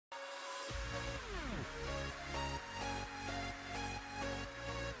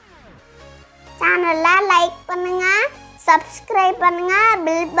சேனலை லைக் பண்ணுங்க, சப்ஸ்கிரைப் பண்ணுங்க,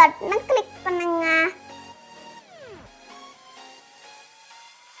 பெல் பட்டனை கிளிக் பண்ணுங்க.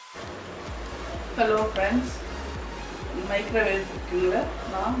 ஹலோ ஃப்ரெண்ட்ஸ், மைக்ரோவேவ் குக்கிங்கில்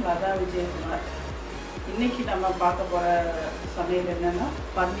நான் லதா விஜயகுமார். இன்றைக்கி நம்ம பார்க்க போகிற சமையல் என்னென்னா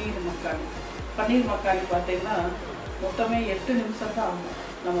பன்னீர் மக்கானி. பன்னீர் மக்கானி பார்த்திங்கன்னா மொத்தமே 8 நிமிஷம் தான் ஆகும்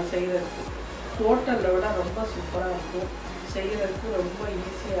நம்ம செய்கிறதுக்கு. ஹோட்டலில் விட ரொம்ப சூப்பராக இருக்கும், செய்கிறதுக்கு ரொம்ப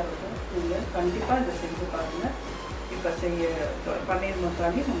ஈஸியாக இருக்கும். நீங்கள் கண்டிப்பாக இதை செஞ்சு பாருங்கள். இப்போ பன்னீர்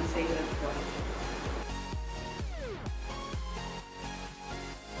மக்கானி நம்ம செய்கிறதுக்கு வரும்.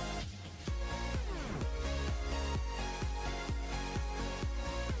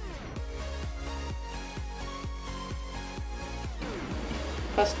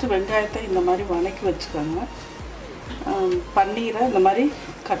 ஃபஸ்ட்டு வெங்காயத்தை இந்த மாதிரி வதக்கி வச்சுக்கோங்க. பன்னீரை இந்த மாதிரி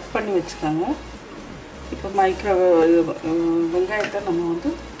கட் பண்ணி வச்சுக்கோங்க. இப்போ வெங்காயத்தை நம்ம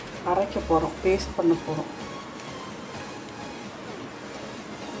வந்து அரைக்க போகிறோம், பேஸ்ட் பண்ண போகிறோம்.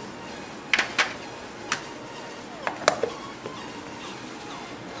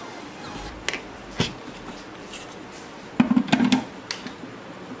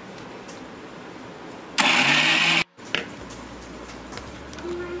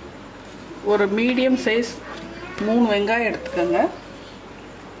 ஒரு மீடியம் சைஸ் 3 வெங்காயம் எடுத்துக்கோங்க.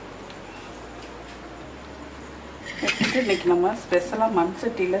 எடுத்துட்டு இன்றைக்கி நம்ம ஸ்பெஷலாக மண்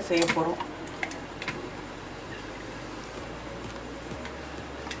சட்டியில் செய்ய போகிறோம்.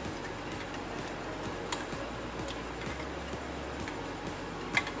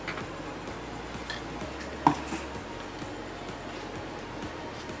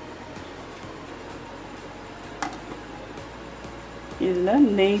 இதில்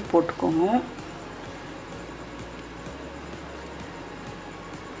நெய் போட்டுக்கோங்க.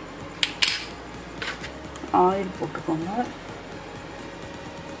 ஆயில் போட்டுக்கோங்க.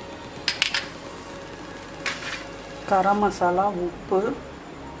 கரம் மசாலா, உப்பு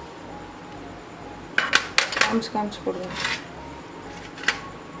காமிச்சு போடுவோம்.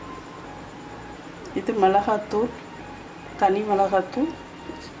 இது மிளகாத்தூள், தனி மிளகாத்தூள்,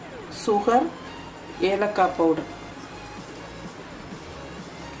 சுகர், ஏலக்காய் powder.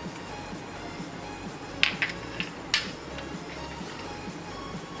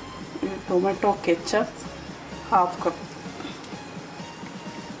 Tomato ketchup half cup.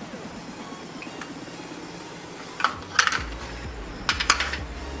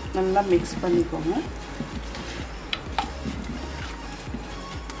 நல்லா மிக்ஸ் பண்ணிக்கோங்க.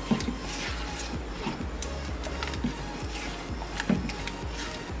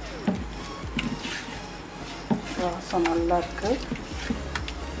 வாசம் நல்லா இருக்கு.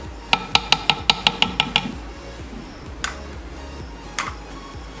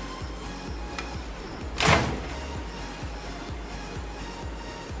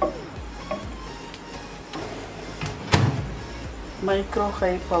 மைக்ரோ ஹை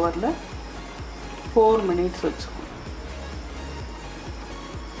பவரில் 4 மினிட்ஸ் வச்சுக்கோங்க.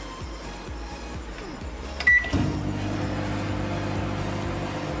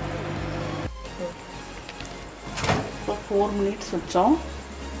 இப்போ 4 மினிட்ஸ் வச்சோம்.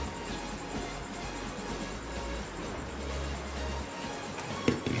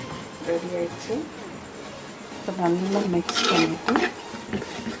 ரெடி ஆயிடுச்சு. இப்போ நல்லா மிக்ஸ் பண்ணிட்டு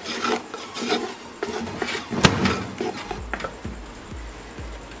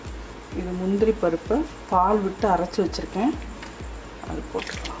இது முந்திரி பருப்பு பால் விட்டு அரைச்சி வச்சுருக்கேன், அது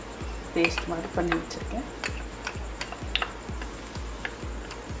போட்டுக்கலாம். பேஸ்ட் மாதிரி பண்ணி வச்சுருக்கேன்.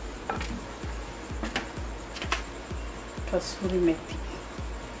 கசூரி மேத்தி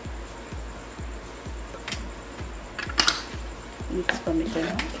மிக்ஸ்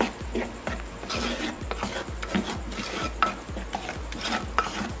பண்ணிக்கலாம்.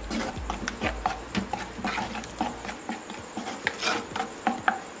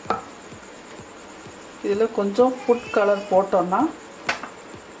 இதில் கொஞ்சம் ஃபுட் கலர் போட்டோன்னா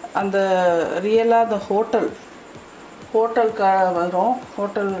அந்த ரியலாக அந்த ஹோட்டல் வரும்,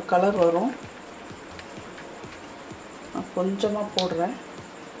 ஹோட்டல் கலர் வரும். நான் கொஞ்சமாக போடுறேன்.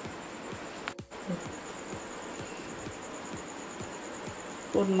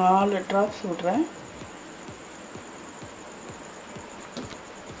 ஒரு 4 ட்ராப்ஸ் விடுறேன்.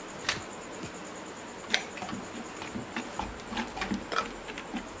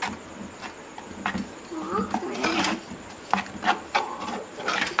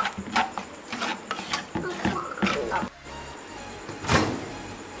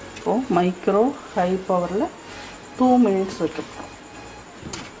 மைக்ரோ ஹை பவரில் 2 மினிட்ஸ் வைக்கப்போம்.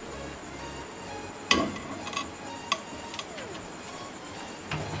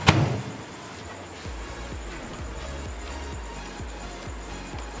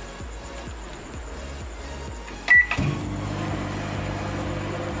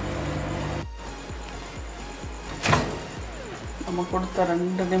 கொடுத்த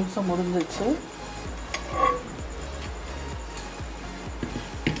 2 நிமிஷம் முடிஞ்சிச்சு.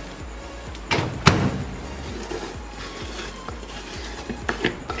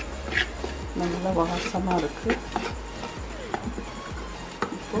 நல்ல வாசமாக இருக்குது.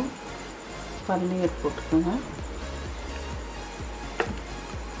 இப்போ பன்னீர் போட்டுக்கோங்க.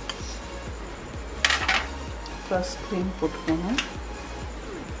 ஃப்ரெஷ் க்ரீம் போட்டுக்கோங்க.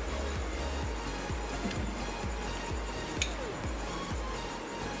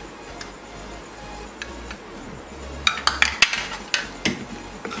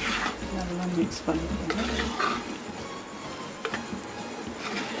 நல்லா மிக்ஸ் பண்ணிக்கோங்க.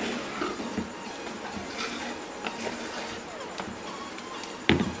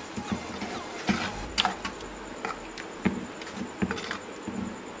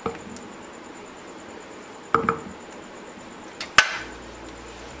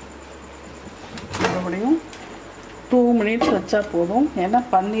 மறுபடியும் 2 மினிட்ஸ் வச்சா போதும். ஏன்னா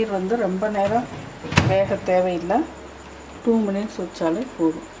பன்னீர் வந்து ரொம்ப நேரம் வேக தேவையில்லை. 2 மினிட்ஸ் வச்சாலே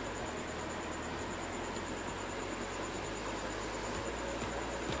போதும்.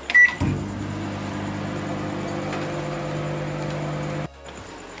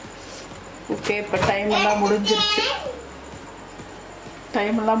 ஓகே, இப்போ டைம் எல்லாம்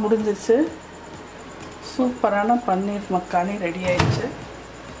முடிஞ்சிருச்சு. சூப்பரான பன்னீர் மக்கானி ரெடி ஆயிடுச்சு.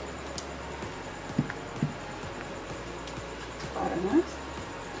 பாருங்கள்,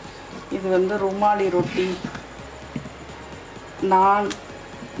 இது வந்து ருமாலி ரொட்டி, நான்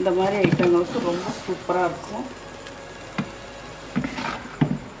இந்த மாதிரி ஐட்டங்களுக்கு ரொம்ப சூப்பராக இருக்கும்.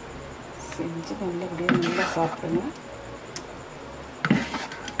 செஞ்சு நல்லபடியாக நல்லா சாப்பிடுங்க.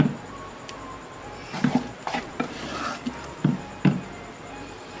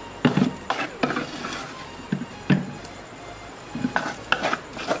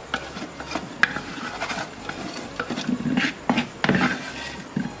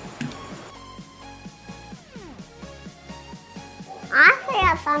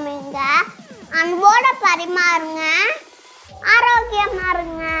 ஆசையா சமைங்க, அன்போட பரிமாறுங்க, ஆரோக்கியமா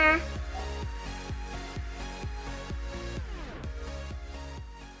இருங்க.